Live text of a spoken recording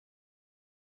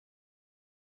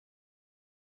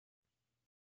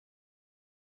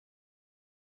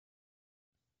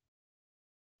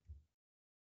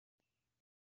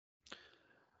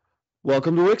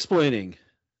Welcome to Explaining.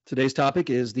 Today's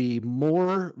topic is the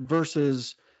Moore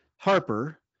versus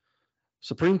Harper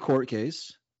Supreme Court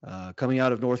case coming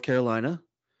out of North Carolina.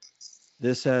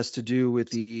 This has to do with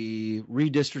the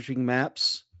redistricting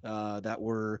maps that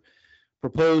were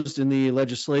proposed in the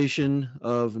legislation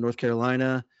of North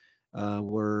Carolina,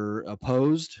 were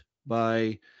opposed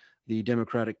by the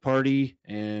Democratic Party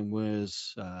and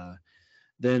was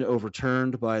then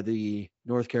overturned by the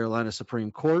North Carolina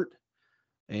Supreme Court.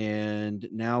 And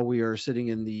now we are sitting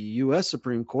in the U.S.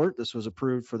 Supreme Court. This was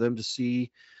approved for them to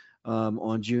see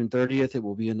on June 30th. It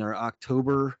will be in their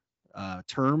October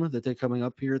term that they're coming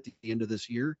up here at the end of this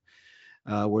year,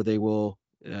 where they will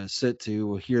sit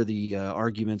to hear the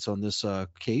arguments on this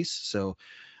case. So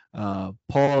Paul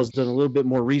has done a little bit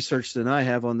more research than I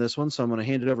have on this one, so I'm going to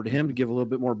hand it over to him to give a little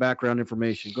bit more background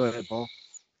information. Go ahead, Paul.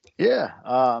 Yeah.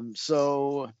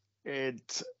 So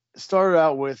it started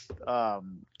out with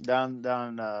down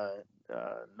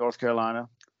North Carolina,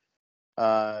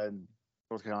 South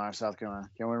Carolina.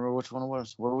 Can't remember which one it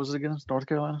was. What was it again? North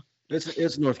Carolina.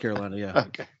 It's North Carolina, yeah.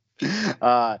 Okay.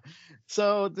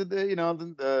 So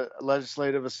the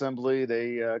Legislative Assembly,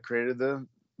 they created the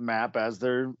map as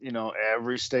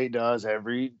every state does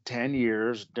every 10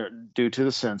 years due to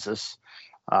the census.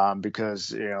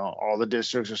 Because all the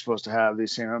districts are supposed to have the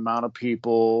same amount of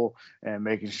people and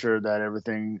making sure that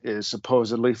everything is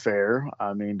supposedly fair.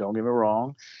 I mean, don't get me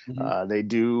wrong. Mm-hmm. They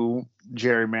do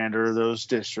gerrymander those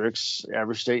districts.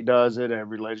 Every state does it.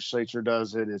 Every legislature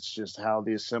does it. It's just how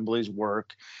the assemblies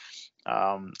work.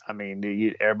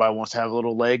 Everybody wants to have a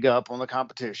little leg up on the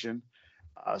competition.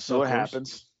 So it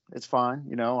happens. It's fine.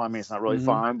 It's not really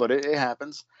fine, but it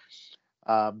happens.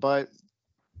 But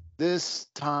this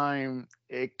time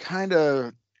it kind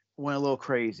of went a little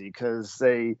crazy because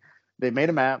they made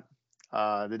a map.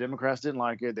 The Democrats didn't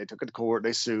like it. They took it to court.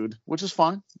 They sued, which is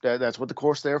fine. That's what the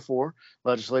court's there for.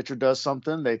 Legislature does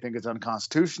something. They think it's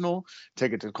unconstitutional.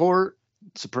 Take it to court.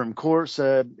 Supreme Court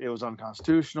said it was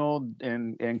unconstitutional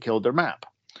and killed their map.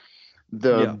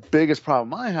 The biggest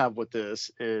problem I have with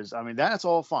this is, that's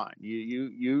all fine.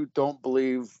 You don't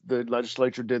believe the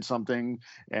legislature did something,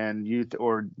 and you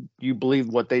believe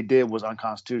what they did was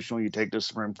unconstitutional. You take the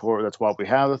Supreme Court. That's why we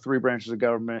have the three branches of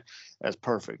government. That's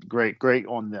perfect. Great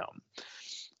on them.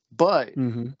 But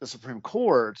the Supreme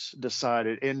Court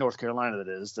decided in North Carolina, that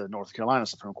is the North Carolina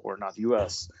Supreme Court, not the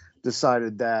U.S.,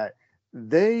 decided that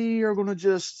they are going to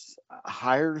just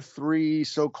hire three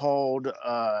so-called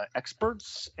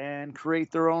experts and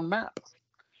create their own map.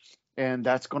 And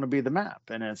that's going to be the map.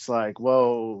 And it's like,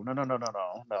 whoa,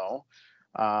 no.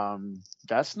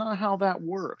 That's not how that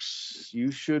works.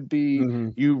 You should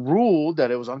be, you ruled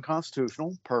that it was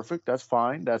unconstitutional. Perfect. That's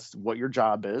fine. That's what your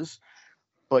job is.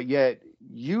 But yet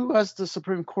you as the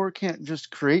Supreme Court can't just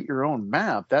create your own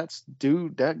map. That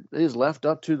is left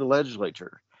up to the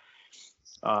legislature.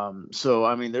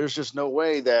 There's just no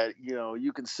way that,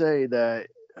 you can say that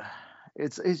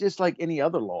it's just like any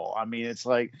other law. It's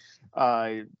like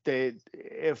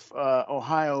if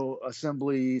Ohio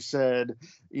Assembly said,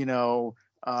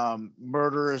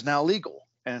 murder is now legal,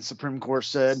 and Supreme Court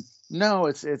said, no,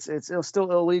 it's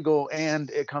still illegal and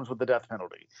it comes with the death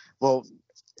penalty. Well,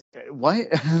 why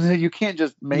you can't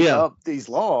just make up these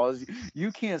laws.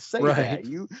 You can't say that.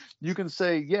 You can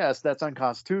say, yes, that's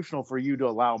unconstitutional for you to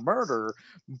allow murder,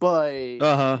 but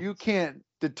you can't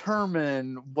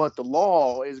determine what the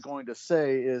law is going to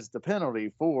say is the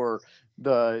penalty for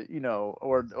the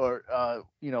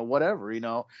whatever.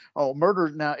 Murder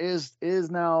now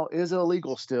is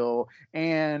illegal still,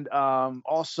 and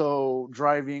also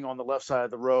driving on the left side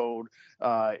of the road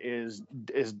is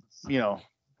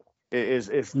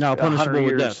now punishable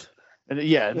with death.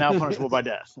 And now punishable by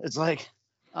death. It's like,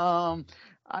 I've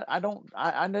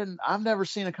never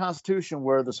seen a constitution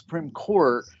where the Supreme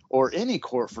Court, or any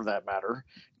court for that matter,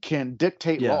 can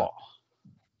dictate law.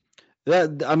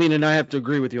 And I have to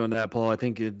agree with you on that, Paul. I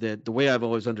think that the way I've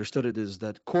always understood it is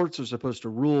that courts are supposed to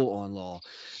rule on law.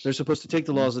 They're supposed to take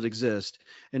the laws that exist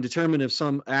and determine if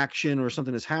some action or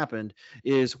something that's happened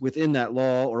is within that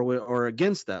law or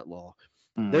against that law.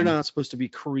 They're not supposed to be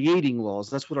creating laws.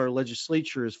 That's what our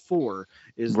legislature is for.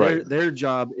 Their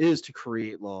job is to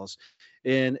create laws,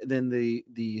 and then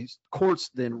the courts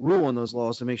then rule on those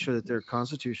laws to make sure that they're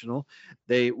constitutional.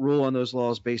 They rule on those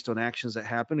laws based on actions that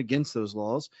happen against those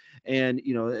laws, and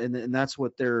and that's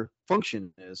what their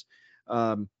function is.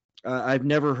 I've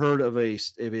never heard of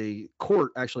a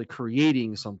court actually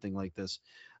creating something like this.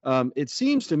 It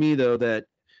seems to me though that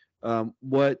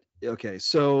Okay,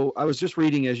 so I was just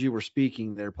reading as you were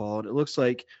speaking there, Paul, and it looks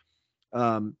like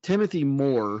Timothy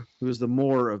Moore, who is the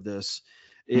Moore of this,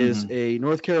 is a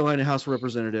North Carolina House of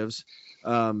Representatives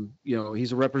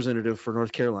He's a representative for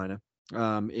North Carolina,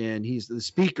 and he's the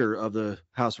Speaker of the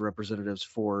House of Representatives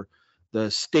for the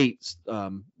state's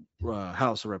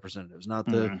House of Representatives, not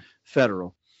the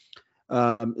federal.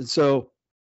 And so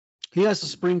he asked the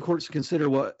Supreme Court to consider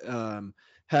what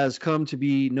has come to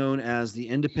be known as the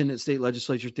independent state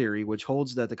legislature theory, which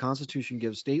holds that the Constitution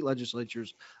gives state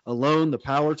legislatures alone the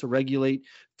power to regulate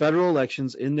federal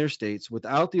elections in their states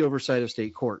without the oversight of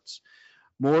state courts.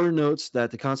 Moore notes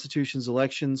that the Constitution's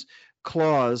elections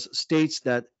clause states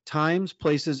that times,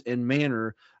 places, and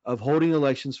manner of holding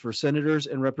elections for senators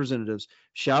and representatives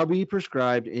shall be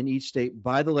prescribed in each state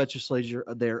by the legislature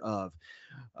thereof.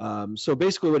 So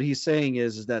basically what he's saying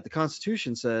is that the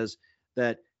Constitution says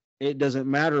that it doesn't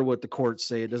matter what the courts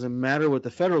say. It doesn't matter what the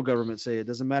federal government say. It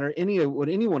doesn't matter what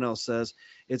anyone else says.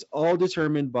 It's all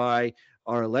determined by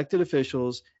our elected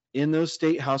officials in those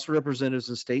state House of Representatives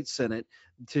and state Senate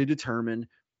to determine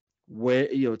where,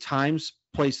 times,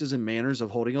 places, and manners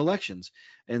of holding elections.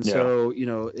 And so,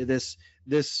 this,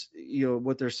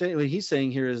 what they're saying, what he's saying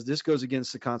here is this goes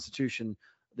against the Constitution,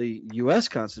 the U.S.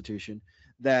 Constitution,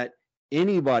 that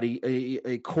anybody,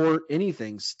 a court,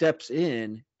 anything steps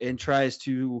in and tries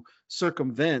to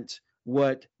circumvent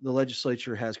what the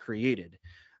legislature has created.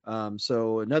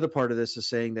 So another part of this is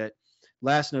saying that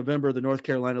last November, the North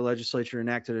Carolina legislature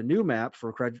enacted a new map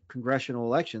for congressional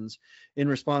elections in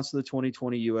response to the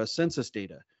 2020 U.S. Census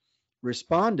data.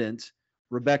 Respondent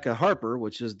Rebecca Harper,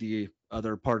 which is the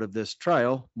other part of this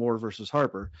trial, Moore versus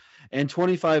Harper, and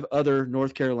 25 other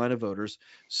North Carolina voters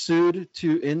sued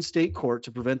in state court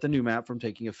to prevent the new map from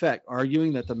taking effect,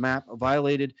 arguing that the map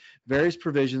violated various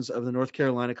provisions of the North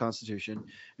Carolina Constitution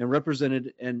and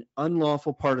represented an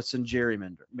unlawful partisan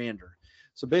gerrymander.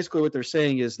 So basically what they're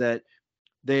saying is that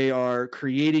they are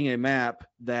creating a map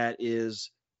that is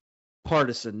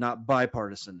partisan, not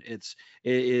bipartisan. It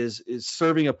is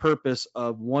serving a purpose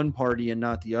of one party and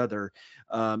not the other,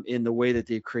 in the way that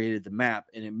they've created the map,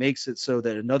 and it makes it so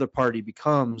that another party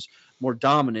becomes more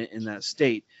dominant in that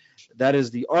state. That is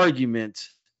the argument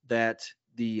that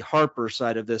the Harper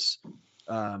side of this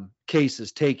case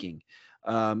is taking.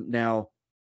 Now,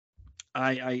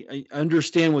 I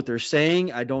understand what they're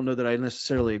saying. I don't know that I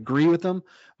necessarily agree with them,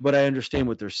 but I understand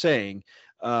what they're saying.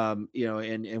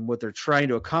 And what they're trying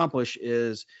to accomplish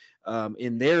is,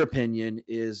 in their opinion,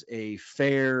 is a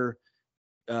fair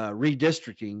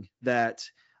redistricting that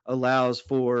allows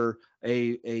for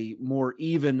a more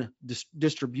even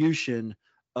distribution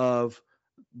of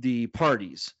the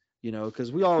parties.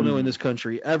 Because we all know in this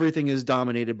country, everything is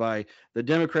dominated by the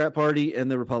Democrat Party and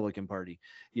the Republican Party.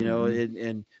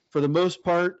 And for the most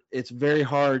part, it's very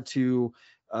hard to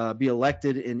be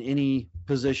elected in any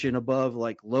position above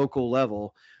like local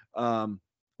level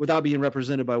without being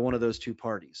represented by one of those two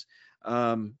parties.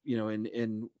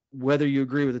 And whether you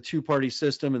agree with the two-party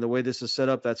system and the way this is set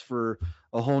up, that's for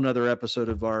a whole nother episode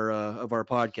of our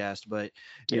podcast. But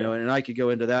and I could go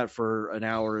into that for an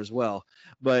hour as well.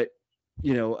 But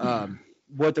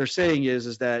what they're saying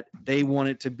is that they want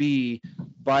it to be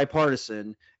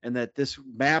bipartisan, and that this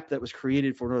map that was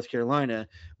created for North Carolina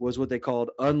was what they called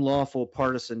unlawful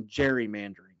partisan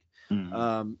gerrymandering.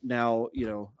 Now,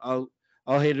 I'll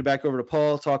hand it back over to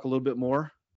Paul, talk a little bit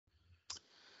more.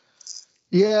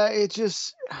 Yeah, it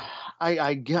just,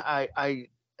 I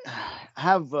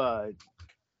have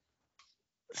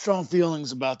strong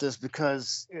feelings about this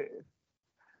because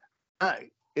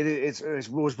it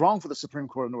was wrong for the Supreme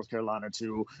Court of North Carolina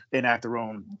to enact their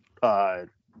own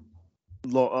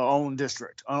own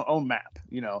district, own map.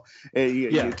 You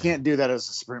can't do that as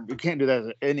a Supreme. You can't do that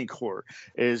as any court.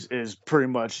 Is pretty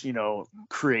much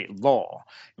create law.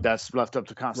 That's left up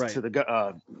to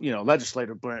the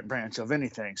legislative branch of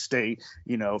anything, state,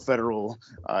 federal,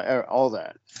 all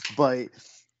that. But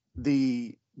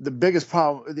the biggest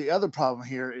problem, the other problem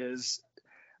here is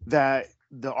that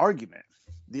the argument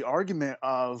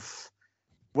of,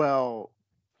 well,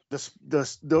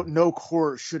 no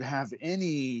court should have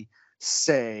any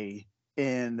say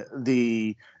in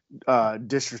the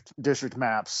district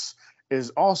maps is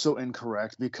also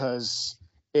incorrect, because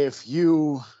if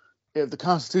the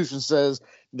Constitution says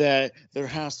that there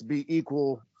has to be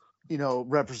equal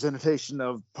representation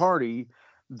of party,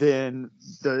 then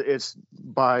it's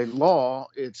by law,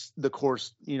 it's the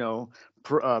court's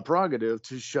prerogative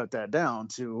to shut that down,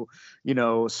 to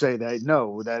say that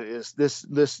no, that is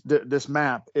this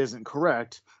map isn't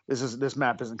correct, this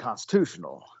map isn't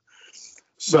constitutional.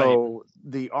 So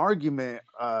the argument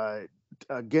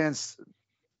against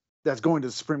that's going to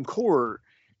the Supreme Court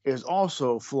is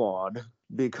also flawed,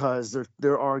 because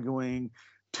they're arguing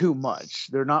too much.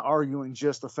 They're not arguing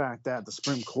just the fact that the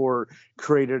Supreme Court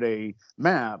created a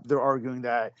map. They're arguing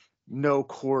that no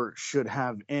court should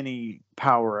have any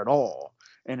power at all.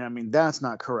 And I mean, that's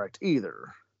not correct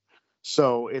either.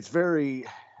 So it's very,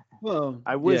 Well,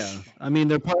 I yeah. wish, I mean,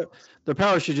 their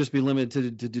power should just be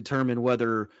limited to determine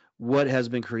whether what has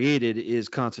been created is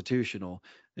constitutional.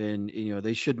 And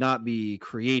they should not be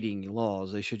creating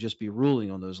laws. They should just be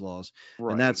ruling on those laws.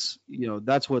 And right.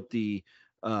 that's what the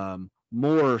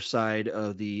Moore side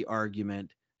of the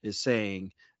argument is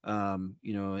saying. And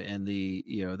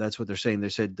that's what they're saying. They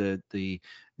said the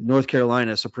North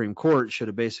Carolina Supreme Court should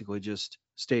have basically just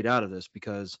stayed out of this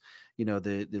because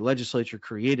the legislature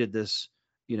created this,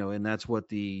 and that's what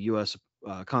the U.S.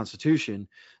 Constitution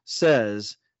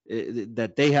says,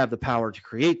 that they have the power to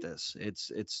create this. It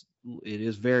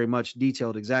is very much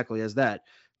detailed exactly as that.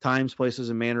 Times, places,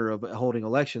 and manner of holding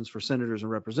elections for senators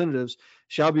and representatives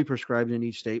shall be prescribed in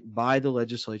each state by the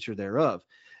legislature thereof.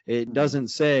 It doesn't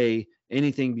say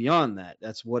anything beyond that.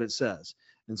 That's what it says.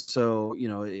 And so,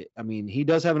 I mean, he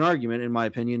does have an argument, in my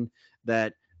opinion,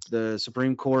 that the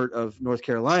Supreme Court of North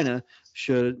Carolina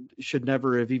should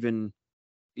never have even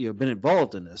been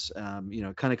involved in this.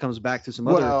 Kind of comes back to some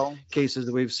other cases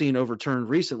that we've seen overturned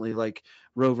recently, like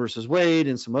Roe versus Wade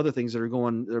and some other things that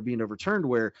are being overturned,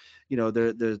 where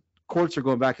the courts are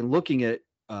going back and looking at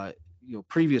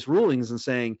previous rulings and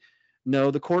saying,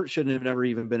 no, the court shouldn't have never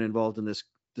even been involved in this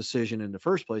decision in the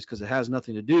first place because it has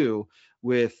nothing to do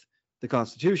with the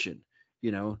Constitution.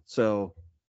 So.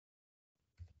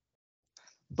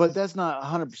 But that's not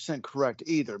 100% correct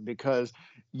either, because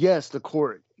yes, the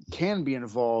court can be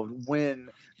involved when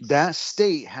that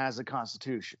state has a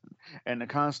constitution, and the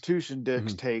constitution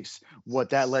dictates what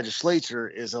that legislature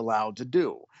is allowed to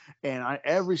do. And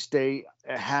every state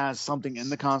has something in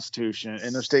the constitution,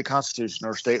 in their state constitution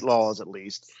or state laws at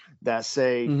least, that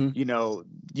say,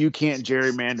 you can't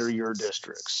gerrymander your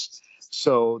districts.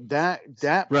 So that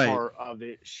Right. part of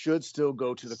it should still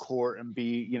go to the court and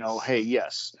be, hey,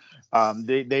 yes,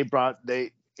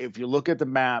 if you look at the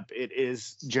map, it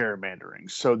is gerrymandering.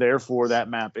 So therefore, that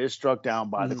map is struck down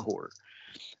by the court.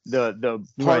 The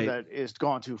part that is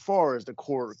gone too far is the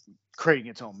court creating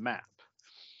its own map.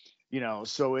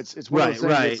 So it's one of those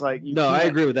things. It's like I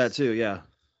agree with that too. Yeah.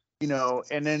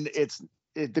 And then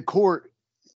the court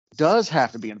does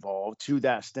have to be involved to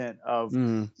that extent of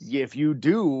if you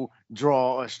do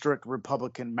draw a strict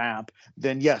Republican map,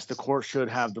 then yes, the court should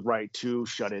have the right to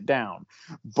shut it down.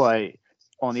 But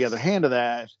on the other hand of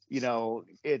that,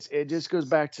 it just goes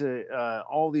back to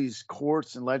all these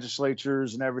courts and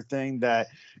legislatures and everything that,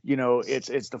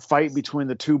 it's the fight between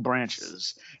the two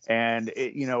branches. And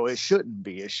it shouldn't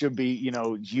be. It should be,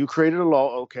 you created a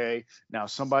law. Okay, now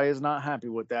somebody is not happy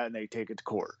with that and they take it to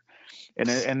court.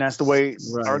 And that's the way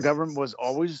our government was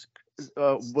always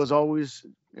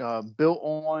built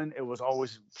on. It was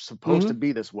always supposed to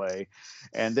be this way.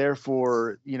 And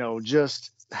therefore,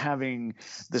 just having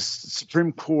the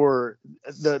Supreme Court,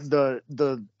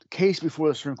 the case before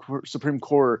the Supreme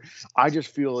Court, I just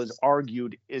feel is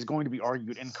going to be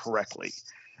argued incorrectly.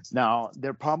 Now,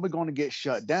 they're probably going to get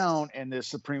shut down, and the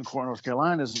Supreme Court of North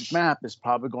Carolina's map is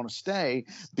probably going to stay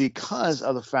because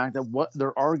of the fact that what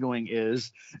they're arguing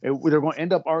is they're going to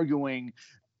end up arguing,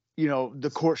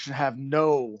 the court should have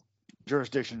no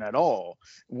jurisdiction at all,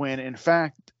 when in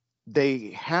fact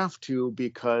they have to,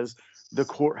 because the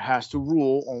court has to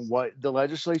rule on what the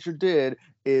legislature did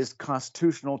is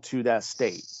constitutional to that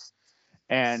state.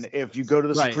 And if you go to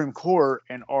the Supreme Court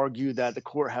and argue that the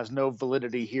court has no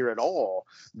validity here at all,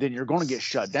 then you're going to get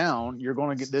shut down.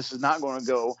 This is not going to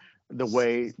go the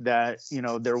way that,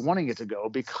 they're wanting it to go,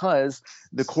 because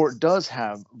the court does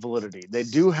have validity. They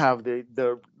do have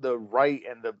the right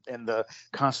and the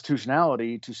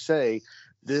constitutionality to say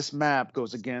this map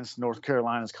goes against North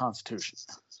Carolina's constitution.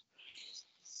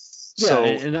 Yeah,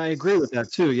 and I agree with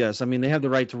that too. Yes, I mean they have the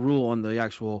right to rule on the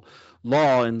actual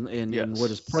law and what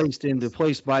is placed into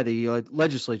place by the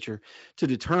legislature to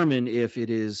determine if it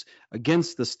is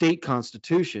against the state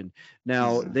constitution.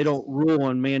 Now they don't rule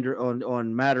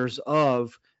on matters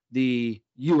of the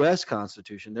U.S.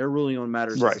 Constitution. They're ruling on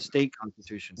matters of the state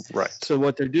constitution. Right. So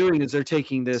what they're doing is they're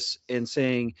taking this and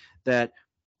saying that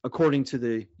according to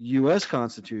the U.S.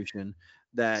 Constitution,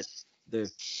 that the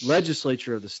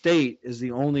legislature of the state is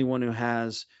the only one who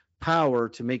has power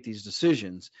to make these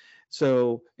decisions.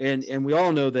 So, and we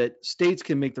all know that states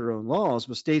can make their own laws,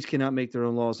 but states cannot make their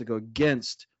own laws that go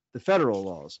against the federal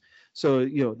laws. So,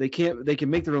 they can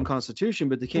make their own constitution,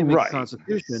 but they can't make a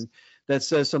constitution that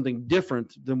says something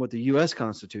different than what the U.S.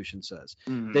 Constitution says.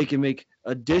 They can make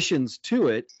additions to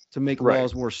it to make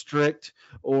laws more strict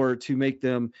or to make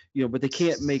them, but they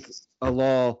can't make a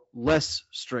law less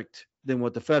strict than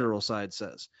what the federal side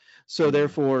says. So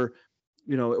therefore,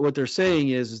 what they're saying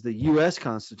is the U.S.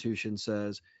 Constitution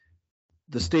says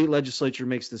the state legislature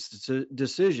makes this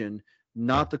decision,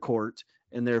 not the court,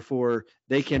 and therefore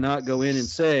they cannot go in and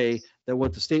say that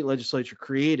what the state legislature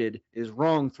created is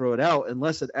wrong, throw it out,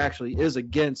 unless it actually is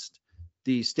against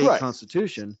the state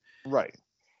constitution. Right.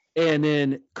 And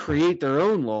then create their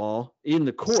own law in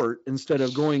the court instead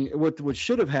of going. What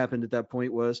should have happened at that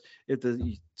point was if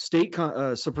the state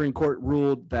Supreme Court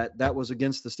ruled that was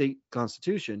against the state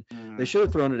constitution, they should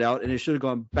have thrown it out and it should have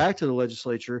gone back to the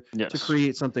legislature to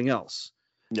create something else.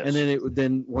 Yes. And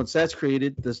then once that's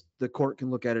created, the court can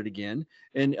look at it again.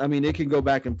 And I mean, it can go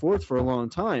back and forth for a long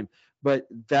time. But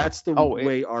that's the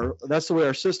way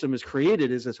our system is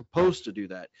created. Is it's supposed to do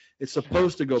that. It's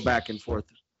supposed to go back and forth.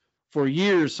 For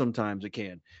years, sometimes it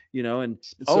can, and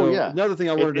so another thing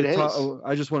I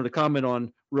just wanted to comment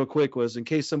on real quick was, in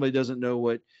case somebody doesn't know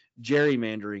what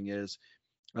gerrymandering is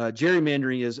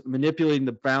manipulating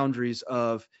the boundaries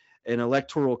of an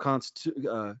electoral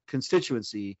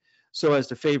constituency so as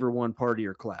to favor one party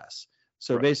or class.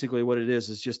 So basically what it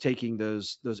is just taking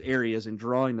those areas and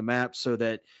drawing the map so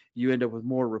that you end up with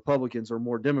more Republicans or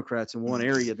more Democrats in one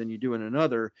area than you do in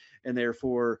another, and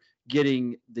therefore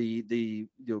getting the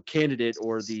candidate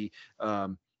or the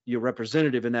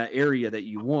representative in that area that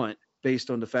you want based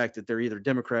on the fact that they're either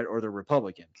Democrat or they're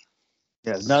Republican.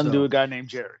 Yeah, it's nothing to do with a guy named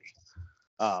Jerry.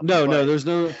 No, there's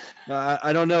no.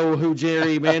 I don't know who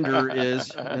Jerry Mander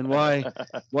is and why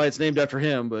it's named after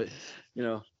him, but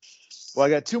Well, I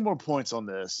got two more points on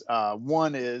this.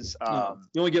 One is you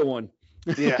only get one.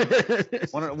 Yeah,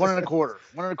 one and a quarter.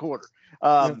 One and a quarter.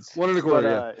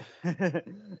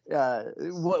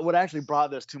 What actually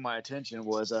brought this to my attention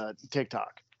was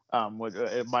TikTok. All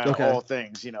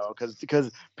things,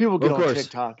 because people get on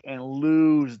TikTok and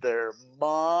lose their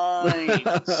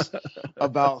minds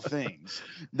about things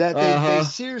that they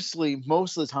seriously,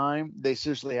 most of the time, they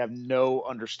seriously have no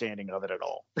understanding of it at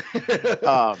all.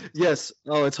 Yes.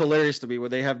 Oh, it's hilarious to me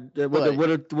when they have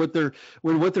what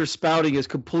they're spouting is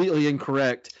completely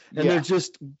incorrect, and they're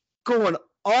just going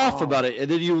off about it,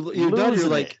 and then you're done. You're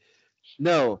like,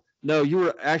 no, you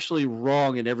were actually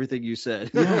wrong in everything you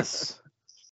said. Yes.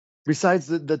 Besides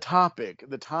the topic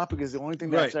is the only thing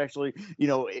that's actually,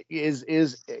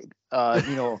 is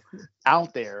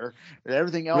out there.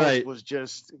 Everything else was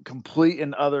just complete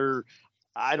and utter,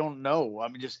 I don't know. I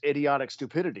mean, just idiotic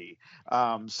stupidity.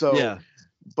 So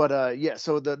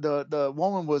the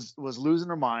woman was losing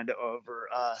her mind over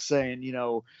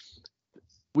saying,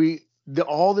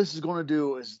 all this is going to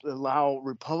do is allow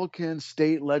Republican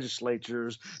state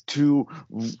legislatures to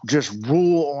just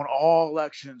rule on all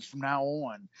elections from now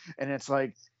on. And it's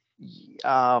like,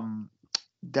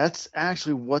 that's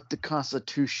actually what the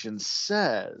Constitution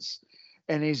says.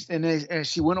 And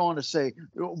she went on to say,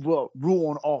 well,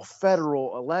 rule on all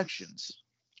federal elections.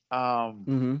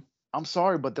 I'm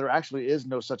sorry, but there actually is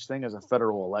no such thing as a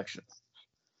federal election.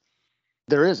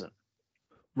 There isn't.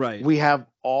 Right. We have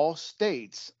all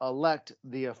states elect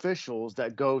the officials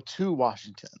that go to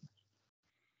Washington.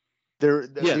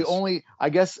 The only, I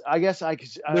guess I could.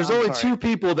 There's only two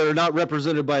people that are not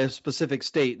represented by a specific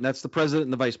state, and that's the president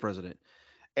and the vice president.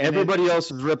 And everybody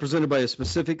else is represented by a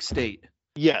specific state.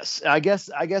 Yes, I guess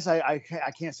I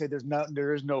can't say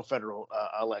there is no federal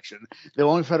election. The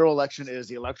only federal election is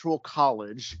the Electoral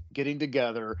College getting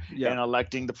together and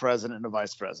electing the president and the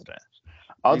vice president.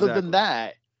 Other than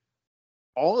that,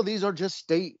 all of these are just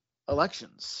state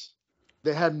elections.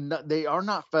 They are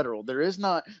not federal. There is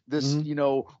not this,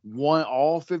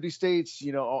 all 50 states,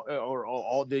 or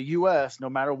all the U.S., no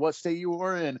matter what state you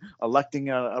are in, electing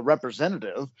a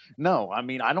representative. No, I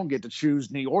mean, I don't get to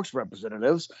choose New York's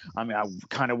representatives. I mean, I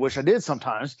kind of wish I did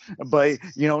sometimes, but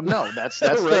no, that's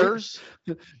theirs.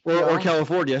 Or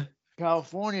California.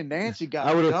 California, Nancy got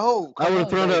I would have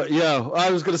thrown out. Yeah, I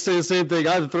was going to say the same thing.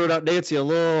 I'd have thrown out Nancy a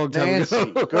long time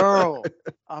ago. Girl.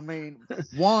 I mean,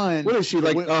 what is she,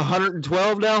 like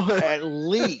 112 now? At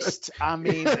least. I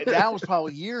mean, that was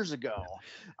probably years ago.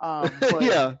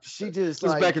 But she just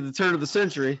was back at the turn of the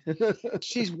century.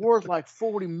 She's worth like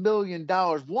 $40 million.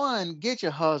 One, get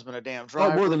your husband a damn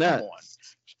driver. Oh, more than that.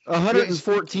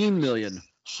 114 million.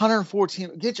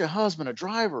 114. Get your husband a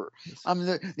driver. I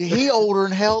mean, he older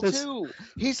than hell too.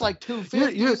 He's like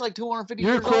 250. He's like 250.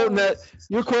 You're quoting that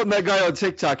guy on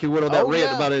TikTok who went on that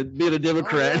rant about being a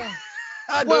Democrat.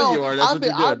 I know you are.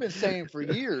 I've been saying for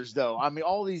years, though. I mean,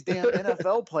 all these damn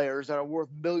NFL players that are worth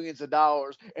millions of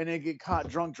dollars and they get caught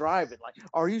drunk driving. Like,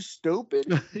 are you stupid?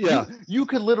 Yeah. You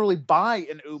could literally buy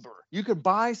an Uber. You could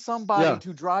buy somebody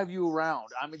to drive you around.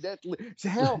 I mean,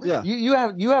 hell. Yeah.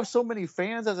 You have so many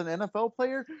fans as an NFL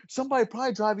player. Somebody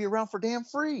probably drive you around for damn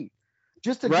free,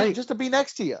 just to be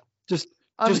next to you.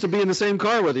 Just to be in the same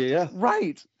car with you, yeah.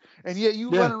 Right. And yet you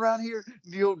run around here,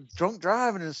 drunk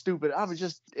driving is stupid. I was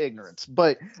just ignorance.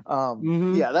 But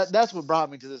that's what brought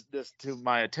me to this to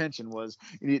my attention was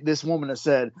this woman that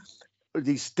said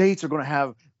these states are going to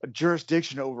have a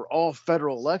jurisdiction over all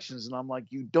federal elections, and I'm like,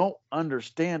 you don't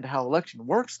understand how election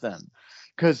works then,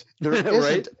 because there isn't.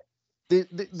 Right?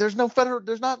 There's not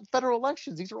federal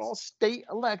elections. These are all state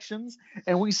elections,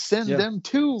 and we send them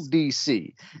to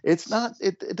DC. It's not.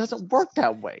 It doesn't work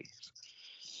that way.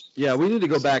 Yeah, we need to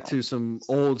go back to some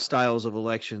old styles of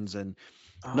elections. And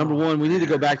number one, we need to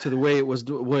go back to the way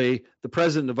the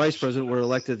president and the vice president were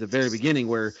elected at the very beginning,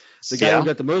 where the guy who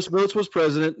got the most votes was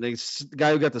president, and the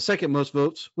guy who got the second most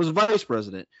votes was vice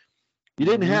president. You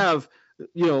didn't have,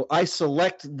 I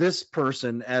select this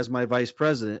person as my vice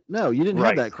president. No, you didn't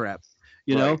have that crap.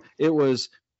 You know, it was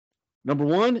number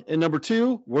one and number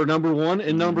two were number one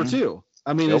and number two.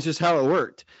 I mean, it's just how it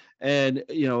worked. And,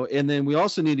 and then we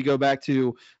also need to go back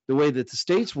to the way that the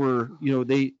states were,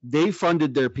 they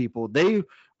funded their people. They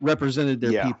represented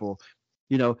their people.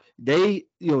 They,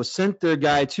 sent their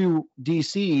guy to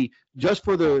DC just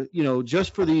for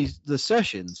the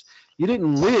sessions. You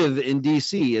didn't live in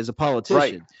DC as a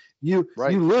politician. You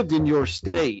lived in your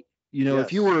state.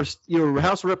 If you were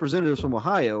House of Representatives from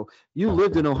Ohio, you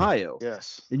lived in Ohio.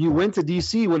 Yes. And you went to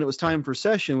D.C. when it was time for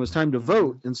session, was time to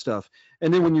vote and stuff.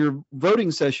 And then when your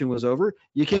voting session was over,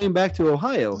 you came back to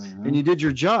Ohio and you did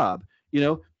your job.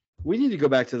 We need to go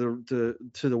back to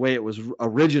the way it was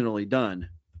originally done.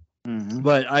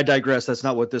 But I digress. That's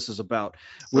not what this is about.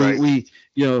 We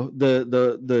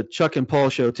the Chuck and Paul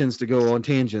show tends to go on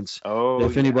tangents. Oh,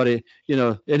 if anybody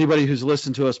who's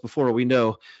listened to us before, we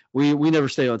know we never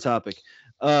stay on topic.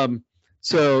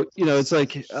 So it's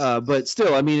like, but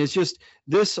still, I mean, it's just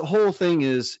this whole thing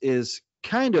is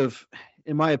kind of,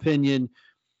 in my opinion,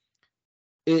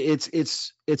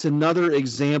 it's another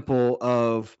example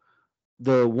of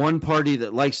the one party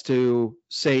that likes to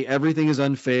say everything is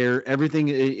unfair,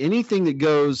 anything that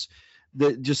goes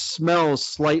that just smells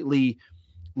slightly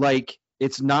like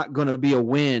it's not going to be a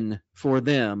win for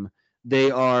them. They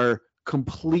are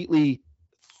completely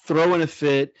throwing a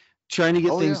fit, trying to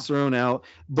get things thrown out.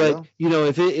 But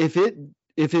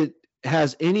if it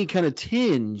has any kind of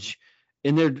tinge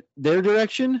in their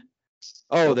direction,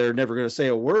 they're never going to say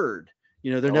a word.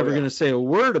 They're never going to say a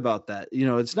word about that.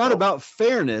 It's not about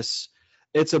fairness.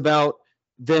 It's about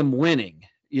them winning,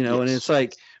 and it's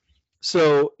like,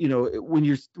 so, when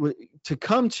you're to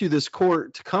come to this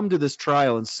court, to come to this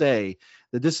trial and say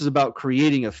that this is about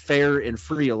creating a fair and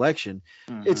free election,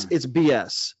 it's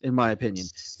BS, in my opinion,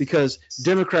 because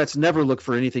Democrats never look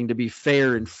for anything to be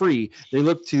fair and free. They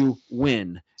look to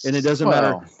win, and it doesn't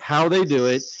matter how they do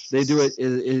it. They do it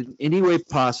in any way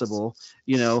possible,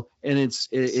 and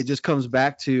it just comes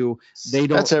back to they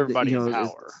don't. That's everybody in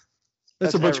power.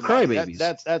 That's a bunch of crybabies.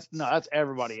 That's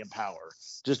everybody in power,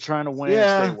 just trying to win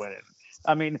and stay winning.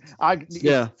 I mean,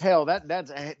 hell,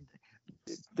 that's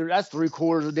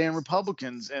 3/4 of the damn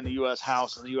Republicans in the U.S.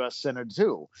 House and the U.S. Senate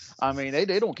too. I mean, they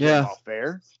don't care about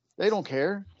fair. They don't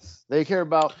care. They care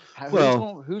about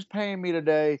who's paying me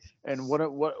today, and what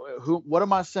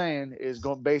am I saying is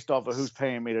going based off of who's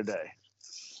paying me today.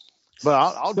 But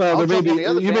I'll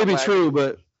you may be true,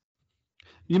 but.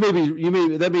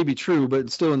 That may be true, but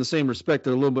still in the same respect,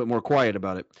 they're a little bit more quiet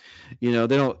about it.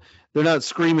 They're not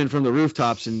screaming from the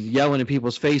rooftops and yelling in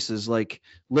people's faces like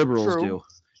liberals do.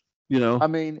 I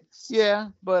mean,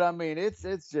 but I mean, it's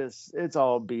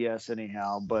all BS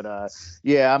anyhow. But I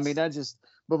mean,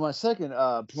 but my second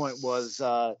point was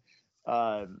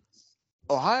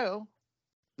Ohio's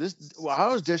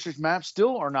district maps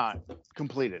still are not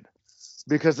completed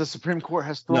because the Supreme Court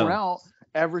has thrown out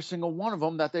every single one of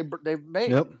them that they've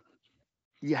made. Yep.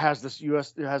 Has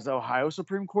the Ohio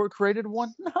Supreme Court created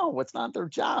one? No, it's not their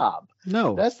job.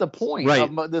 No, that's the point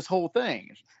of this whole thing.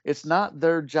 It's not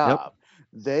their job.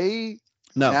 Yep.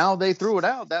 Now they threw it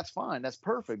out. That's fine. That's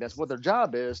perfect. That's what their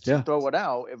job is, to throw it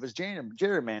out. It was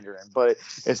gerrymandering, but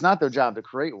it's not their job to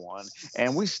create one.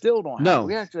 And we still don't have.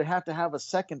 We actually have to have a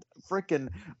second freaking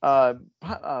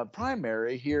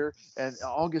primary here on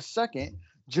August 2nd.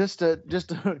 Just to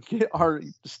get our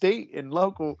state and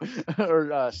local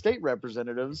or state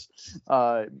representatives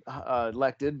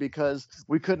elected, because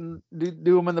we couldn't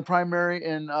do them in the primary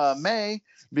in May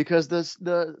because the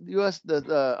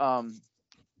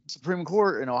Supreme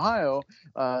Court in Ohio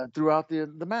threw out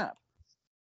the map.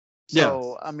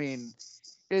 So I mean,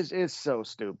 it's so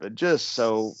stupid, just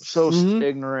so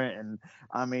ignorant, and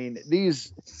I mean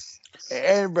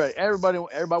everybody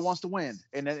wants to win,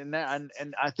 and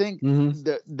I think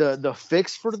the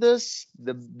fix for this,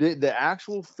 the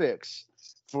actual fix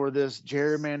for this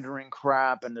gerrymandering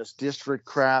crap and this district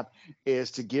crap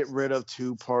is to get rid of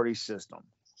two-party system.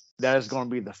 That is going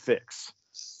to be the fix.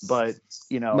 But,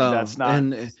 that's not.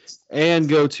 And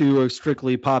go to a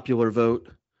strictly popular vote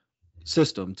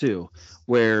system too,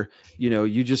 where,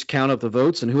 you just count up the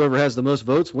votes and whoever has the most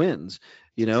votes wins,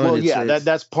 Well,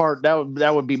 that's part,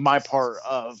 that would be my part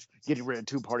of getting rid of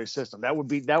two-party system. That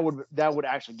would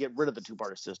actually get rid of the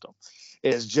two-party system,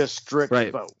 is just strict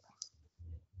vote.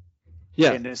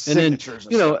 Yeah. And signatures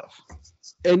and stuff.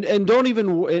 And don't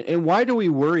even, and why do we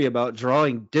worry about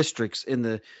drawing districts in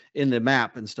the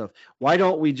map and stuff? Why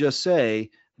don't we just say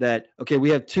that, okay,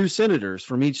 we have 2 senators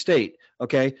from each state.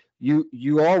 Okay.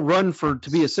 You all run to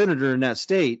be a senator in that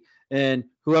state, and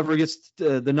whoever gets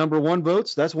the number 1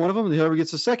 votes, that's one of them. And whoever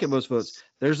gets the second most votes,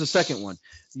 there's the second one.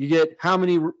 You get how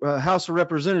many House of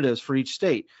Representatives for each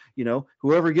state,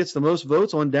 whoever gets the most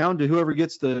votes on down to whoever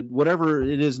gets the, whatever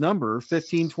it is, number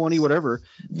 15, 20, whatever,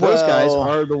 those guys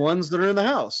are the ones that are in the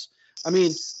House. I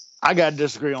mean, I got to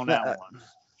disagree on that one.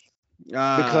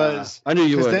 Because I knew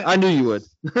you would.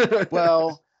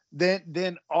 Well,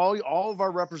 then all of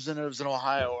our representatives in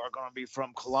Ohio are going to be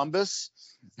from Columbus,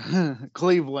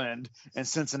 Cleveland, and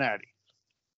Cincinnati.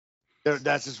 They're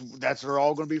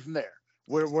all going to be from there.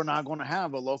 We're not going to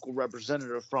have a local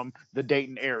representative from the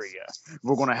Dayton area.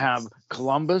 We're going to have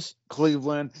Columbus,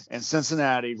 Cleveland, and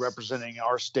Cincinnati representing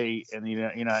our state in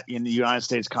the United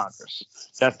States Congress.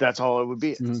 That's all it would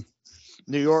be. Mm-hmm.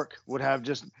 New York would have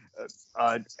just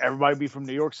everybody be from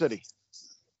New York City.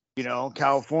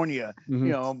 California,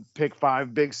 mm-hmm. Pick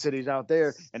 5 big cities out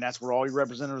there, and that's where all your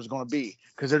representatives are going to be,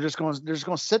 because they're just going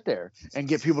to sit there and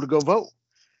get people to go vote.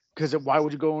 Because why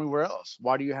would you go anywhere else?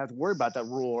 Why do you have to worry about that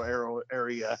rural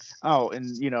area out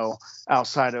and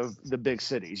outside of the big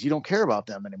cities? You don't care about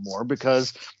them anymore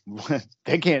because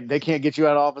they can't get you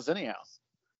out of office anyhow.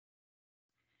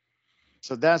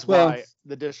 So that's why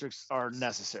the districts are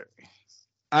necessary.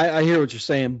 I hear what you're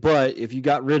saying, but if you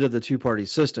got rid of the 2-party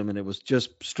system and it was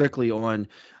just strictly on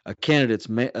a candidate's,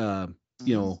 metal,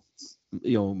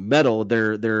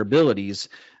 their abilities,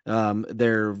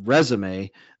 their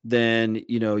resume, then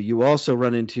you also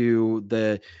run into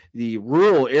the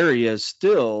rural areas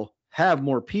still have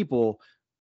more people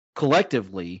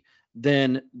collectively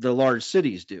than the large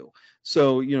cities do.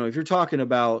 So if you're talking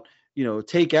about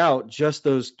take out just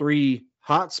those 3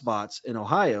 hot spots in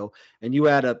Ohio and you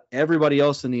add up everybody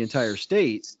else in the entire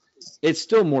state, it's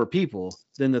still more people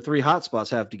than the 3 hot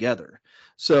spots have together.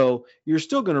 So you're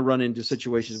still going to run into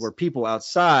situations where people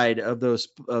outside of those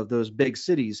big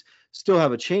cities still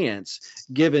have a chance,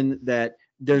 given that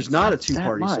there's not a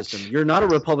 2-party system. You're not a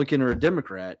Republican or a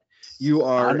Democrat. You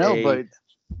are a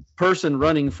person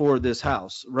running for this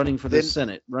House, running for this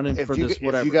Senate, running for this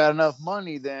whatever. If you got enough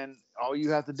money, then all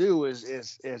you have to do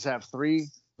is have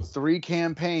three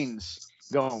campaigns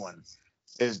going.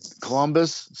 Is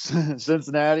Columbus,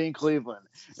 Cincinnati, and Cleveland.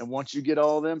 And once you get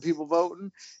all of them people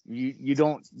voting, you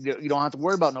don't have to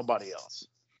worry about nobody else.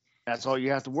 That's all you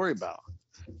have to worry about.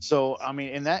 So I mean,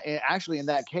 in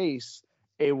that case,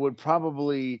 it would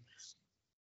probably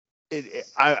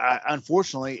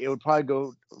unfortunately it would probably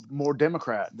go more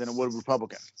Democrat than it would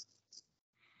Republican,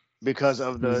 because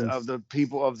of the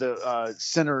people of the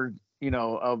center,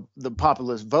 of the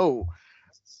populist vote.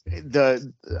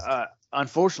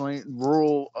 Unfortunately,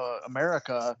 rural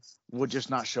America would just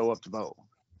not show up to vote.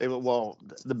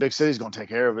 The big city's going to take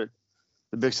care of it.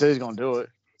 The big city's going to do it.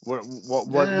 What's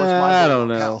my I don't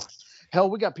know. Count? Hell,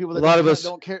 we got people that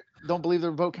don't care, don't believe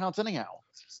their vote counts anyhow.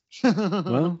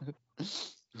 Well,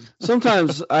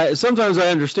 sometimes I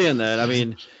understand that. I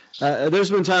mean, there's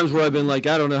been times where I've been like,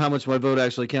 I don't know how much my vote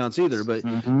actually counts either. But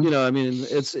I mean,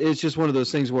 it's just one of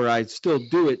those things where I still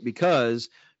do it because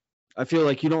I feel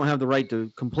like you don't have the right to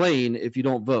complain if you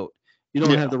don't vote. You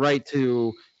don't have the right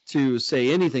to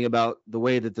say anything about the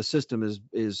way that the system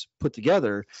is put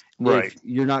together if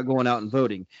you're not going out and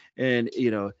voting. And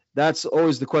that's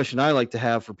always the question I like to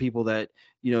have for people that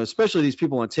especially these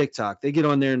people on TikTok. They get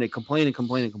on there and they complain and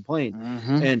complain and complain.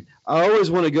 And I always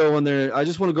want to go on there. I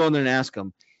just want to go on there and ask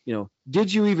them,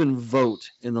 did you even vote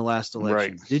in the last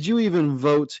election? Did you even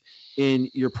vote in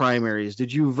your primaries?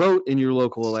 Did you vote in your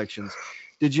local elections?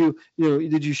 Did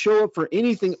you show up for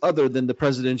anything other than the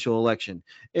presidential election?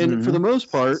 And for the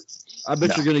most part, I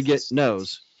bet you're going to get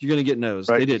no's. You're going to get no's.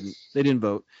 Right. They didn't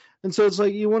vote. And so it's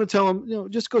like, you want to tell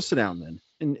them, just go sit down then,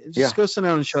 and just go sit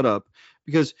down and shut up.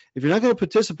 Because if you're not going to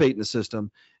participate in the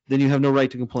system, then you have no right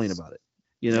to complain about it.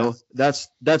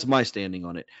 That's my standing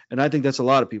on it. And I think that's a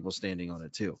lot of people standing on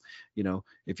it too.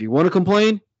 If you want to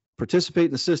complain, participate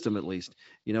in the system at least.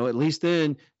 At least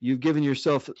then you've given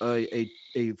yourself a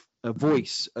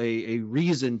voice, a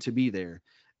reason to be there.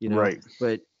 Right.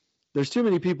 But there's too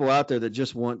many people out there that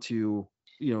just want to,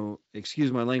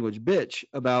 excuse my language, bitch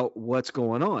about what's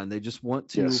going on. They just want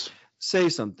to say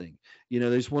something, they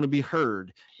just want to be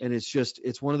heard. And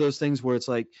it's one of those things where it's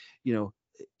like,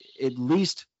 at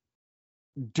least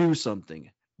do something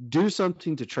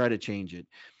to try to change it.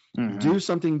 Mm-hmm. Do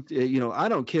something, I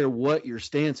don't care what your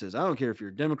stance is. I don't care if you're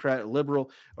a Democrat, a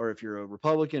liberal, or if you're a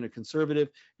Republican, a conservative,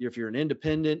 if you're an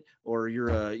independent, or you're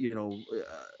a,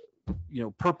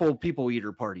 purple people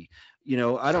eater party.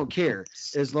 I don't care.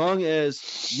 As long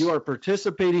as you are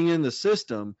participating in the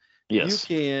system, yes.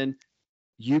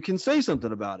 you can say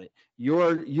something about it. You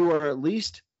are at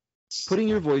least putting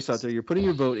your voice out there. You're putting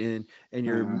your vote in, and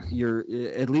you're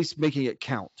at least making it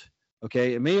count.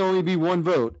 Okay, it may only be one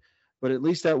vote, but at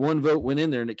least that one vote went in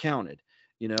there and it counted.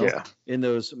 In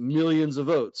those millions of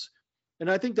votes. And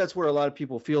I think that's where a lot of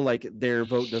people feel like their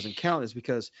vote doesn't count, is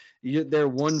because they're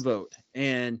one vote.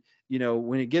 And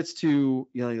when it gets to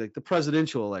like the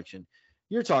presidential election,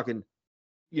 you're talking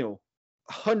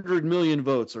 100 million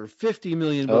votes or 50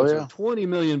 million votes or 20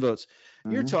 million votes.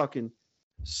 Mm-hmm. You're talking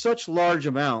such large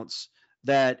amounts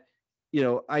that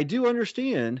I do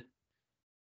understand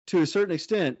to a certain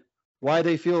extent why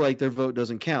they feel like their vote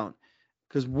doesn't count.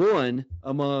 Because one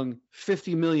among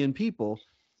 50 million people,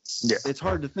 it's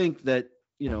hard to think that,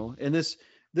 and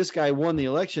this guy won the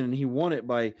election and he won it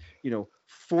by,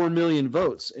 4 million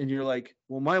votes. And you're like,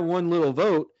 well, my one little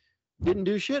vote didn't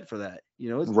do shit for that. He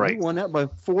won that by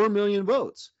 4 million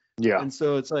votes. Yeah. And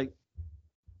so it's like,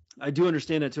 I do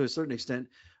understand that to a certain extent,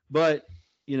 but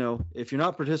if you're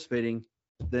not participating,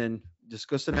 then just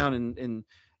go sit down and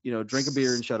drink a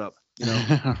beer and shut up,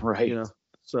 right.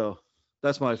 So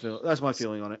that's my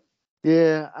feeling on it.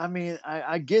 Yeah, I mean,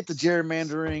 I get the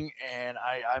gerrymandering, and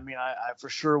I mean, I for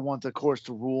sure want the courts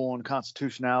to rule on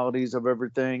constitutionalities of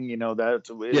everything.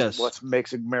 That's what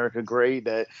makes America great.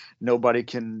 That nobody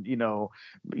can, run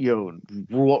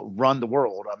the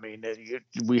world. I mean,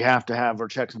 we have to have our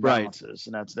checks and balances,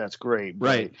 and that's great.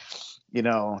 Right.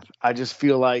 But, I just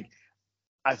feel like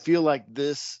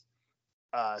this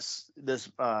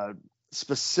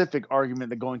specific argument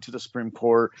that going to the Supreme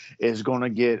Court is going to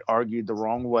get argued the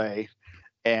wrong way,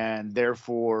 and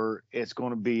therefore it's going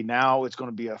to be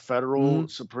a federal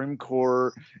Supreme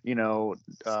Court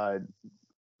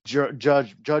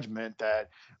judgment that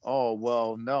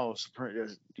no,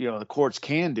 the courts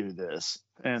can do this,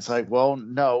 and it's like, well,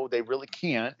 no, they really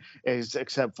can't,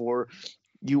 except for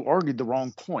you argued the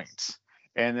wrong points.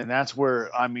 And then that's where,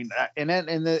 I mean,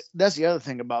 that's the other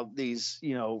thing about these,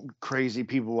 crazy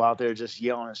people out there just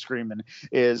yelling and screaming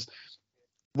is,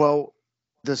 well,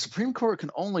 the Supreme Court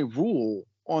can only rule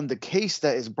on the case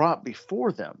that is brought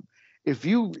before them.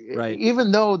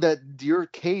 Even though that your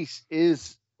case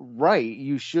is right,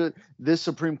 this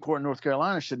Supreme Court in North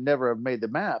Carolina should never have made the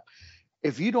map.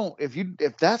 If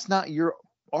that's not your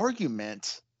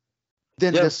argument,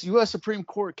 then the U.S. Supreme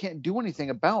Court can't do anything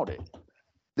about it.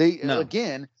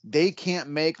 They can't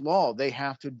make law. They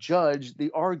have to judge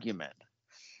the argument,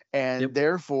 and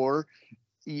therefore,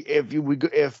 if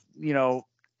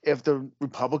the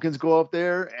Republicans go up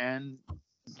there and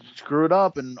screw it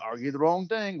up and argue the wrong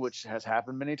thing, which has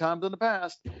happened many times in the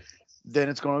past, then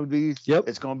it's going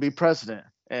to be precedent.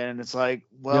 And it's like,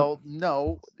 well,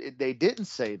 no, they didn't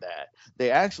say that.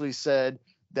 They actually said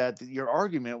that your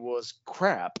argument was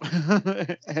crap,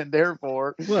 and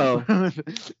therefore,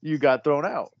 you got thrown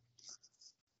out.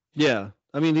 Yeah,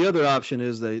 I mean, the other option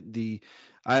is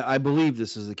I believe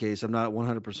this is the case. I'm not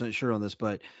 100% sure on this,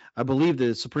 but I believe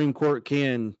the Supreme Court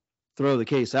can throw the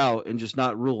case out and just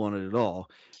not rule on it at all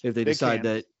if they decide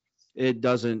that if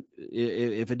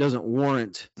it doesn't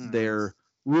warrant their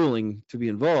ruling to be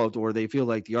involved, or they feel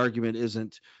like the argument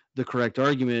isn't the correct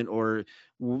argument, or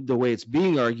the way it's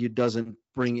being argued doesn't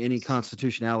bring any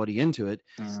constitutionality into it,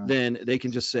 then they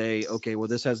can just say, okay, well,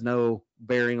 this has no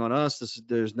bearing on us.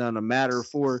 There's not a matter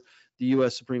for the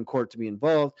U.S. Supreme Court to be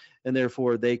involved, and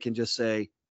therefore they can just say,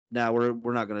 now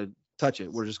we're not going to touch it.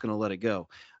 We're just going to let it go.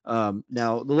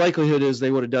 Now, the likelihood is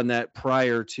they would have done that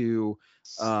prior to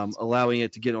allowing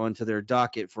it to get onto their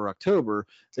docket for October.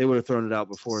 They would have thrown it out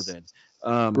before then.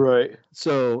 Right.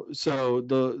 So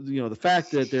the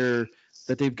fact that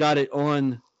they've got it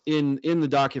on in the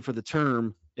docket for the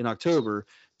term in October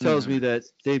tells me that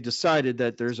they've decided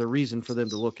that there's a reason for them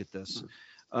to look at this,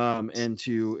 and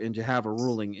to have a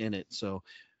ruling in it. So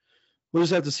we'll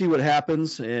just have to see what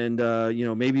happens, and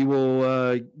maybe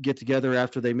we'll get together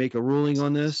after they make a ruling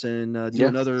on this and do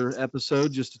another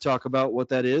episode just to talk about what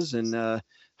that is and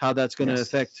how that's going to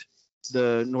affect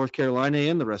the North Carolina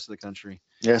and the rest of the country.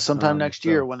 Yeah, sometime next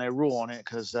year when they rule on it,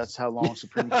 because that's how long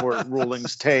Supreme Court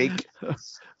rulings take.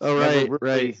 Oh, Never right,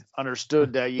 really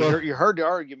understood that. You heard the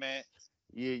argument.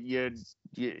 You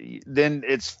then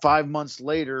it's 5 months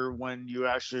later when you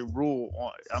actually rule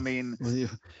on. I mean,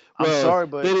 I'm sorry,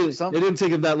 but it didn't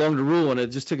take them that long to rule on it.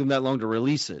 It just took them that long to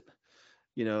release it.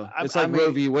 You know, it's like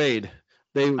Roe v. Wade.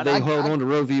 They held on to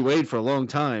Roe v. Wade for a long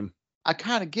time. I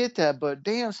kind of get that, but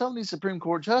damn, some of these Supreme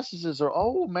Court justices are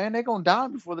old, man. They're gonna die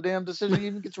before the damn decision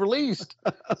even gets released.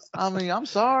 I mean, I'm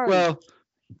sorry. Well,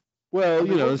 I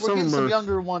mean, we're getting some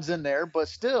younger ones in there, but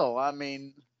still, I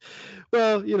mean.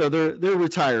 Well, they're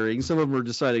retiring. Some of them are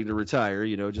deciding to retire.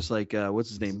 Just like what's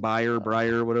his name,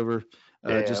 Breyer, whatever,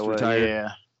 just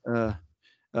retired. Yeah.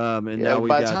 And now we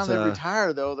by got. The time they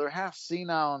retire, though, they're half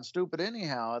senile and stupid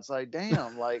anyhow. It's like,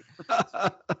 damn, like.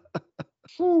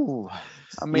 Whew.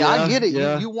 I mean, I get it.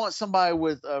 Yeah. You want somebody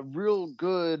with a real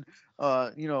good,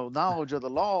 knowledge of the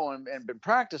law and been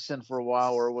practicing for a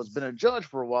while, or was been a judge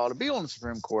for a while to be on the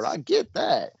Supreme Court. I get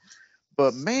that.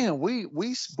 But man, we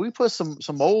put some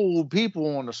old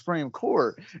people on the Supreme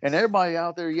Court, and everybody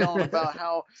out there yelling about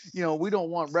how we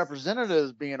don't want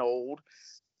representatives being old.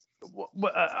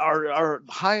 Our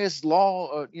highest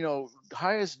law,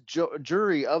 highest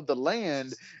jury of the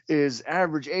land is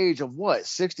average age of what,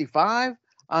 65?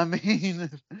 I mean,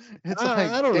 it's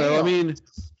I don't know. I mean,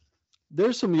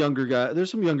 there's some younger guys.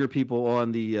 There's some younger people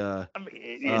on the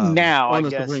now on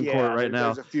the Supreme Court right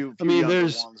now. There's a few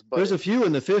there's ones, there's a few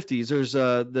in the 50s. There's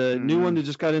the new one that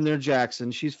just got in there,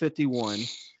 Jackson. She's 51.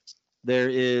 There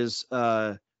is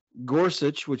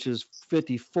Gorsuch, which is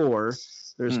 54.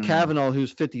 There's Kavanaugh,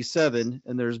 who's 57,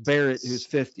 and there's Barrett, who's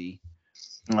 50.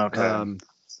 Okay.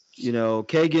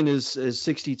 Kagan is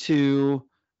 62.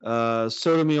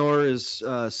 Sotomayor is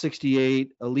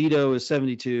 68. Alito is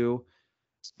 72.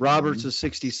 Roberts is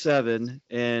 67,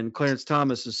 and Clarence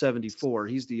Thomas is 74.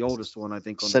 He's the oldest one, I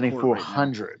think, on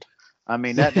 7,400. Right, I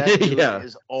mean, that dude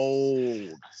is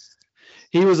old.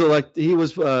 He was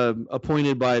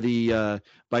appointed by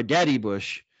Daddy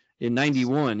Bush in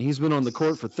 91. He's been on the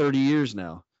court for 30 years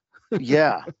now.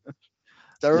 Yeah.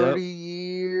 30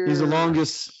 years. He's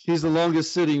the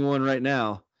longest sitting one right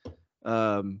now.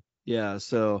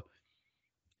 So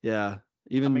yeah,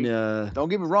 even don't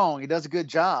get me wrong, he does a good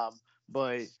job,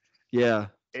 but yeah,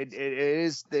 it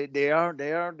is they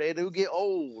do get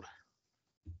old.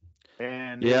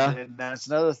 And and that's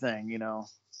another thing,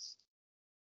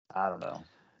 I don't know.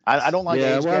 I don't like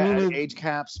age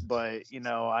caps, but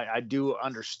I do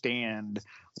understand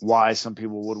why some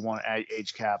people would want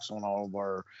age caps on all of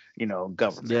our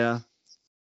government. Yeah,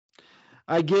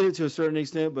 I get it to a certain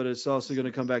extent, but it's also going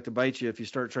to come back to bite you if you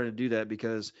start trying to do that,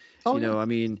 because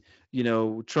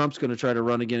Trump's going to try to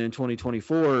run again in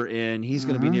 2024, and he's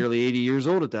going to be nearly 80 years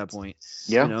old at that point.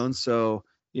 Yeah, and so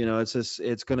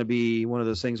it's going to be one of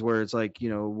those things where it's like,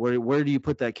 where do you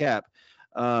put that cap?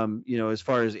 As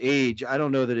far as age, I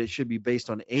don't know that it should be based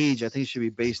on age. I think it should be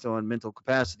based on mental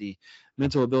capacity,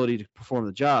 mental ability to perform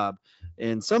the job.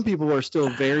 And some people are still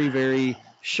very, very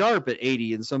sharp at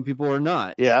 80, and some people are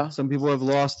not. Yeah. Some people have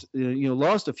lost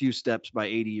a few steps by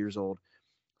 80 years old.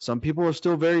 Some people are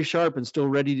still very sharp and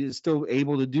still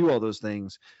able to do all those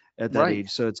things at that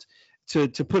age. So it's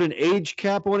to put an age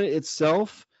cap on it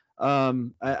itself.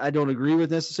 I don't agree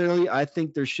with necessarily. I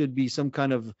think there should be some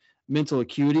kind of mental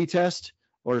acuity test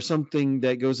or something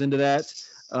that goes into that.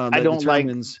 I don't like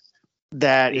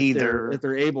that either. If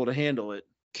they're able to handle it.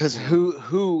 Because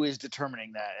who is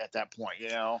determining that at that point?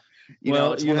 It'd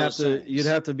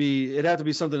have to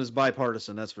be something that's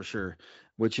bipartisan, that's for sure,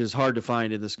 which is hard to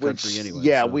find in this country anyway.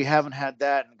 Yeah, we haven't had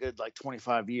that in a good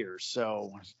 25 years.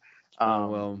 So,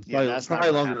 that's probably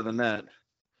longer than that.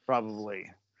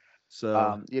 Probably.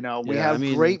 So, we have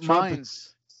great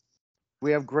minds.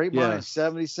 We have great minds.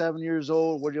 77 years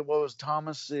old. What was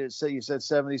Thomas? You said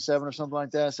 77 or something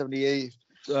like that. 78.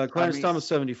 Clarence Thomas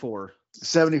 74.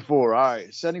 74. All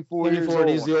right, 74 years old.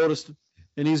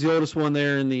 And he's the oldest one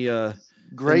there in the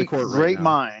great right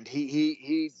mind.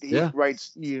 He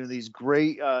writes these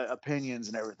great opinions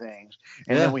and everything.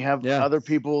 And then we have other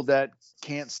people that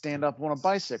can't stand up on a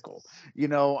bicycle.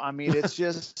 It's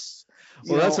just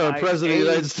that's our president of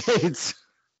the United States.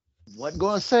 Wasn't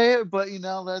going to say it, but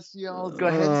let's go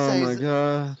ahead and say it.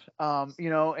 Oh my God.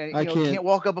 And can't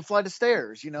walk up a flight of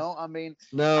stairs. No.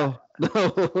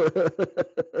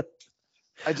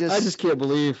 I just can't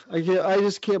believe. I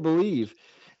just can't believe.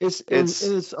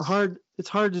 It's hard. It's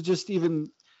hard to just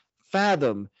even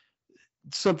fathom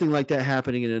something like that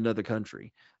happening in another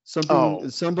country.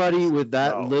 Somebody with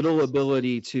that little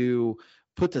ability to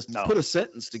put a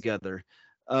sentence together.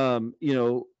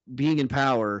 Being in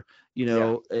power,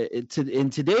 in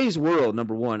today's world,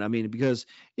 number one, I mean, because,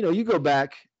 you go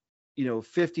back,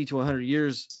 50 to 100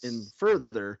 years and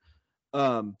further,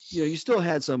 you still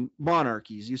had some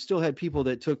monarchies. You still had people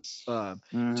that took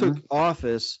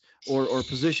office or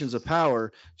positions of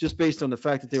power just based on the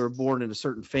fact that they were born in a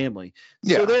certain family.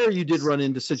 Yeah. So there you did run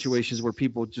into situations where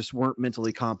people just weren't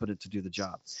mentally competent to do the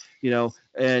job,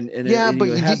 and but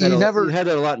you had that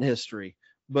a lot in history.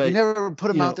 But you never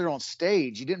put him out there on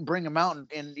stage. You didn't bring him out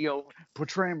and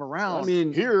portray him around. I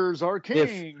mean, here's our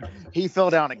king. He fell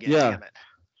down again. Yeah. Damn it.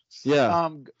 Yeah.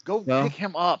 Go pick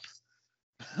him up.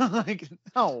 Like,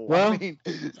 no. Well, I mean,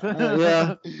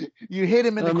 you hit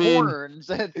him in the corner and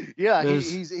said, "Yeah,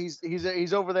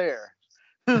 he's over there."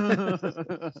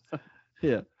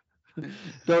 Yeah.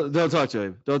 Don't talk to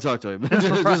him. Don't talk to him.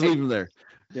 Just leave him there.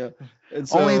 Yeah. And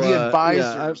so, only the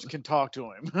advisors can talk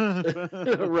to him.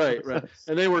 Right.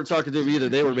 And they weren't talking to him either.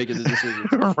 They were making the decision.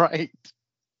 Right.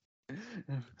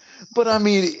 But I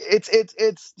mean,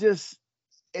 it's just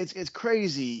it's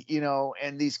crazy,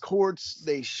 and these courts,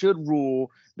 they should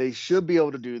rule. They should be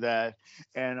able to do that.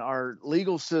 And our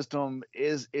legal system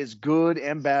is good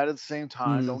and bad at the same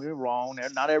time. Don't get me wrong.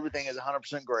 Not everything is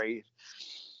 100% great.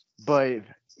 But,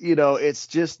 it's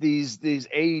just these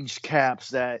age caps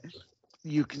that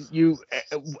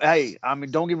hey, I mean,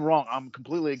 don't get me wrong. I'm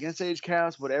completely against age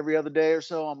caps, but every other day or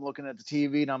so I'm looking at the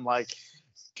TV and I'm like,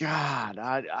 God,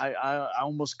 I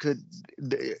almost could.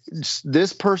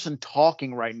 This person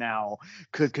talking right now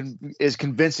is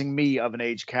convincing me of an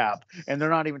age cap, and they're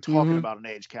not even talking about an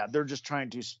age cap. They're just trying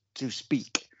to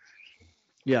speak.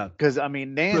 Yeah, because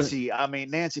Nancy,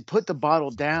 put the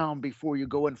bottle down before you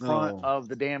go in front of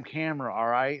the damn camera. All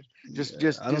right, I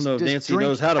don't know if Nancy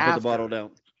knows how to put the bottle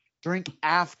down. Drink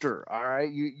after. All right,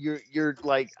 you're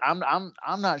like I'm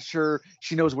not sure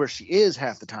she knows where she is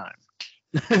half the time.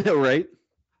 Right.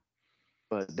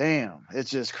 But damn, it's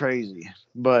just crazy.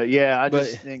 But yeah, I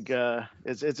just think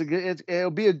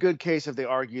it'll be a good case if they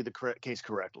argue the case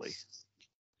correctly.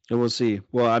 And we'll see.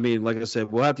 Well, I mean, like I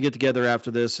said, we'll have to get together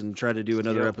after this and try to do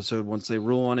another episode once they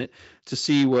rule on it to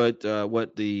see what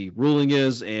the ruling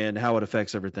is and how it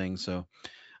affects everything. So,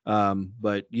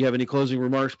 but you have any closing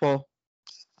remarks, Paul?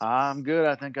 I'm good.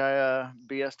 I think I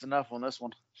BS'd enough on this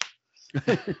one.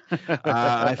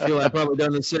 I feel I've probably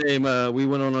done the same. We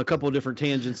went on a couple of different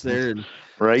tangents there, and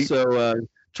right. So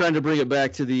trying to bring it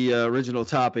back to the original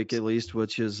topic, at least,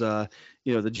 which is the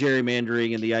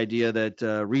gerrymandering and the idea that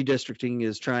redistricting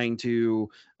is trying to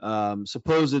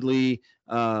supposedly,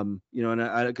 and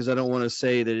because I don't want to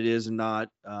say that it is not,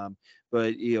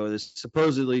 but it's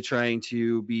supposedly trying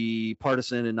to be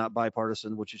partisan and not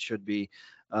bipartisan, which it should be.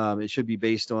 It should be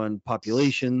based on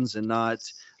populations and not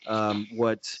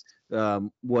what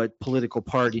political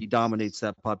party dominates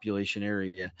that population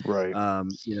area. Right.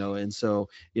 And so,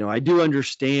 I do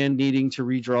understand needing to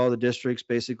redraw the districts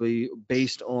basically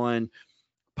based on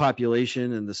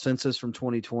population and the census from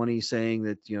 2020 saying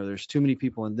that, there's too many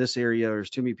people in this area, or there's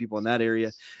too many people in that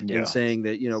area, and saying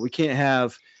that, we can't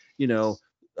have,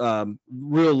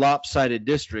 real lopsided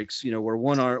districts, where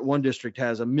one district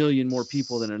has 1 million more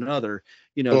people than another,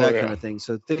 kind of thing.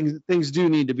 So things do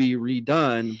need to be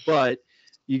redone, but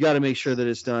you got to make sure that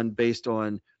it's done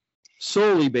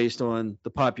solely based on the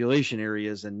population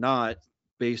areas and not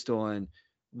based on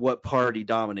what party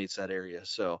dominates that area.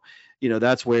 So,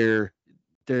 that's where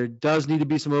there does need to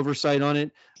be some oversight on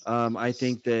it. I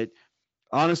think that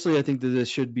this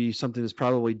should be something that's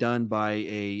probably done by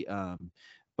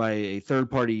a third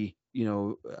party,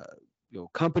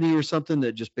 company or something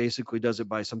that just basically does it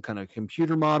by some kind of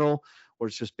computer model, or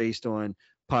it's just based on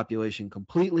population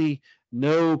completely,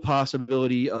 no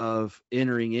possibility of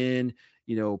entering in,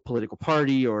 political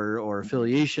party or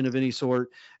affiliation of any sort,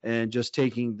 and just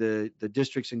taking the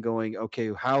districts and going,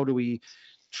 okay, how do we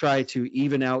try to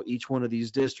even out each one of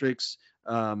these districts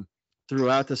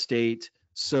throughout the state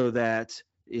so that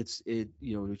we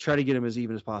try to get them as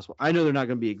even as possible. I know they're not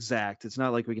going to be exact. It's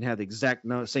not like we can have the exact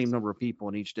same number of people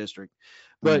in each district,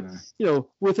 but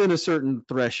within a certain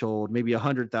threshold, maybe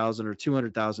 100,000 or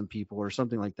 200,000 people or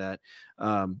something like that.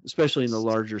 Especially in the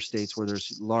larger states where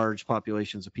there's large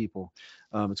populations of people,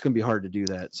 it's going to be hard to do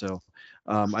that. So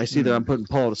I see that I'm putting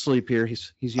Paul to sleep here.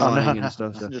 He's yawning and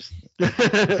stuff.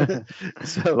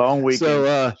 So. Long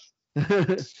weekend.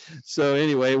 So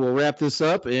anyway, we'll wrap this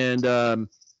up, and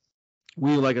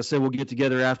like I said, we'll get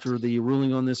together after the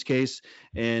ruling on this case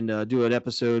and do an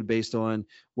episode based on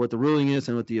what the ruling is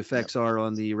and what the effects are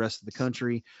on the rest of the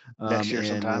country. Next year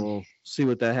sometime. We'll see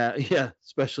what that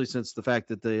especially since the fact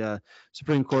that the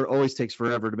Supreme Court always takes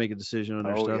forever to make a decision on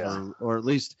their stuff, or at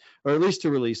least to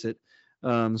release it.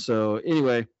 So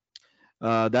anyway,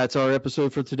 That's our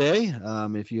episode for today.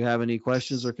 If you have any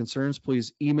questions or concerns,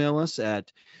 please email us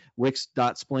at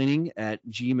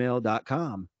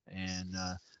wix.splaining@gmail.com. And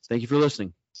thank you for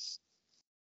listening.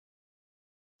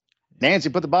 Nancy,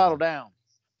 put the bottle down.